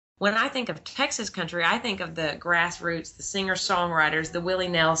When I think of Texas country, I think of the grassroots, the singer-songwriters, the Willie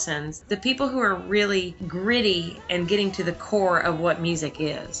Nelsons, the people who are really gritty and getting to the core of what music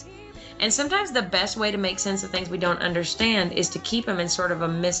is. And sometimes the best way to make sense of things we don't understand is to keep them in sort of a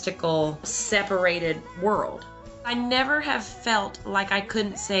mystical, separated world. I never have felt like I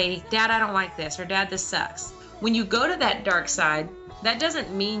couldn't say, Dad, I don't like this, or Dad, this sucks. When you go to that dark side, that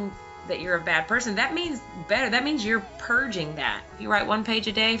doesn't mean that you're a bad person. That means better. That means you're purging that. If you write one page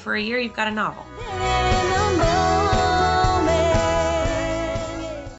a day for a year, you've got a novel.